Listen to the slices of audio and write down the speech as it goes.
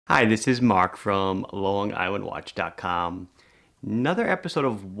Hi, this is Mark from LongIslandWatch.com. Another episode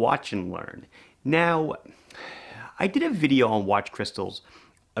of Watch and Learn. Now, I did a video on watch crystals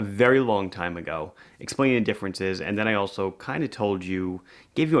a very long time ago, explaining the differences, and then I also kind of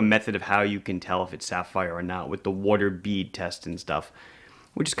gave you a method of how you can tell if it's sapphire or not with the water bead test and stuff,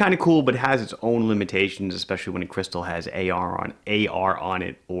 which is kind of cool, but has its own limitations, especially when a crystal has AR on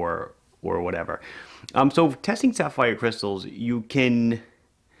it or whatever. So testing sapphire crystals, you can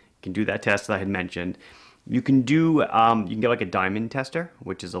do that test that I had mentioned. You can get like a diamond tester,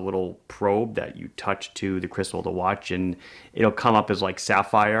 which is a little probe that you touch to the crystal of the watch, and it'll come up as like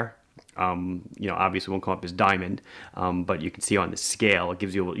sapphire. Obviously it won't come up as diamond, but you can see on the scale, it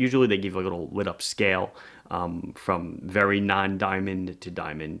gives you, usually they give you a little lit up scale from very non-diamond to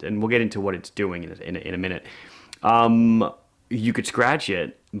diamond, and we'll get into what it's doing in a minute. You could scratch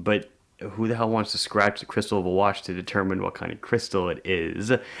it, but who the hell wants to scratch the crystal of a watch to determine what kind of crystal it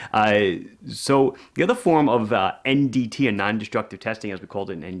is? So the other form of NDT, a non-destructive testing, as we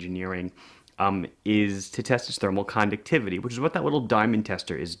called it in engineering, is to test its thermal conductivity, which is what that little diamond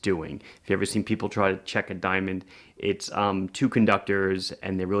tester is doing. If you've ever seen people try to check a diamond, it's two conductors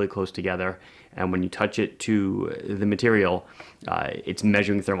and they're really close together. And when you touch it to the material, it's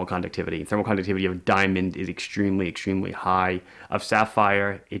measuring thermal conductivity. Thermal conductivity of diamond is extremely, extremely high. Of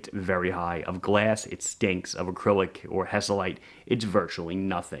sapphire, it's very high. Of glass, it stinks. Of acrylic or hesselite, it's virtually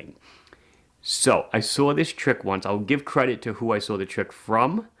nothing. So I saw this trick once. I'll give credit to who I saw the trick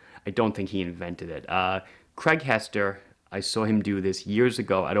from. I don't think he invented it. Craig Hester, I saw him do this years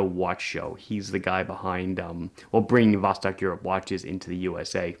ago at a watch show. He's the guy behind, bringing Vostok Europe watches into the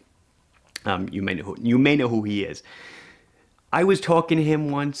USA. You may know who he is. I was talking to him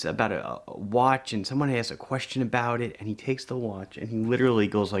once about a watch, and someone asked a question about it, and he takes the watch, and he literally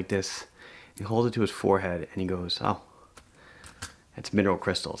goes like this. He holds it to his forehead, and he goes, "Oh, that's mineral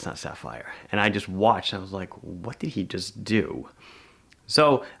crystal, it's not sapphire." And I just watched, and I was like, what did he just do?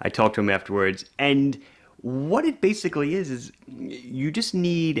 So I talked to him afterwards, and what it basically is you just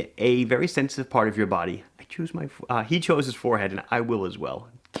need a very sensitive part of your body. He chose his forehead, and I will as well.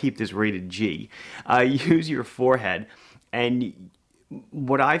 Keep this rated G. Use your forehead, and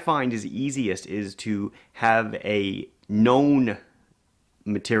what I find is easiest is to have a known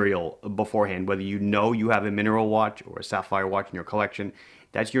material beforehand, whether you know you have a mineral watch or a sapphire watch in your collection.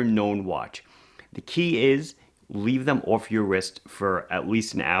 That's your known watch. The key is leave them off your wrist for at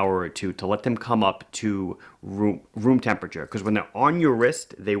least an hour or two to let them come up to room temperature, because when they're on your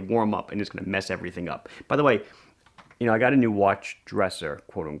wrist, they warm up and it's going to mess everything up. By the way, I got a new watch dresser,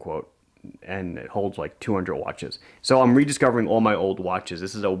 quote unquote, and it holds like 200 watches. So I'm rediscovering all my old watches.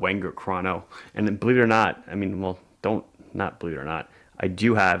 This is a Wenger chrono, and then believe it or not, not believe it or not, I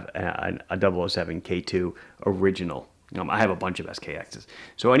do have a 007 K2 original. I have a bunch of SKXs.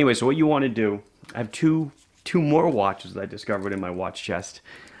 So anyway, so what you want to do, I have two more watches that I discovered in my watch chest.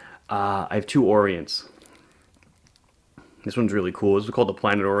 I have two Orients. This one's really cool. This is called the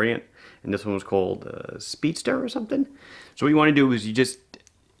Planet Orient, and this one was called Speedster or something. So what you want to do is you just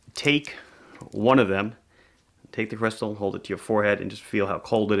take one of them, take the crystal, hold it to your forehead, and just feel how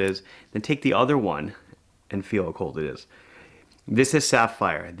cold it is. Then take the other one and feel how cold it is. This is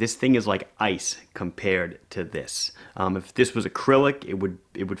sapphire. This thing is like ice compared to this. If this was acrylic,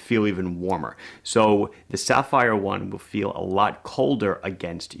 it would feel even warmer. So the sapphire one will feel a lot colder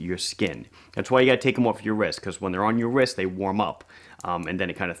against your skin. That's why you got to take them off your wrist, because when they're on your wrist, they warm up, and then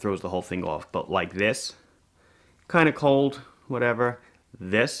it kind of throws the whole thing off. But like this, kind of cold, whatever.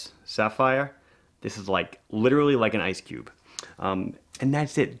 This sapphire, this is like literally like an ice cube. And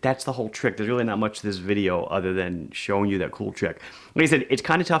that's it. That's the whole trick. There's really not much to this video other than showing you that cool trick. Like I said, it's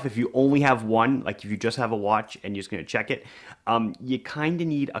kind of tough if you only have one. Like if you just have a watch and you're just going to check it, you kind of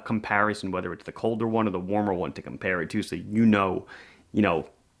need a comparison, whether it's the colder one or the warmer one to compare it to, so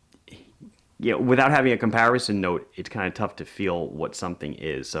without having a comparison note, it's kind of tough to feel what something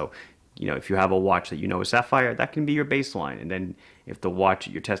is. So, if you have a watch that you know is sapphire, that can be your baseline. And then if the watch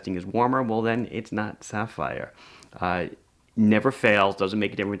you're testing is warmer, well, then it's not sapphire. Never fails. Doesn't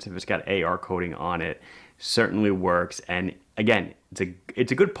make a difference if it's got AR coating on it. Certainly works. And again,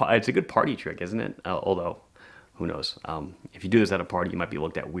 it's a good party trick, isn't it? Although, who knows? If you do this at a party, you might be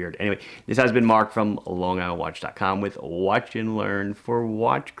looked at weird. Anyway, this has been Mark from LongIslandWatch.com with Watch and Learn for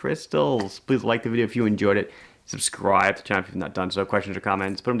watch crystals. Please like the video if you enjoyed it. Subscribe to the channel if you've not done so. Questions or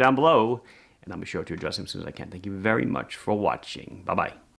comments, put them down below, and I'll be sure to address them as soon as I can. Thank you very much for watching. Bye-bye.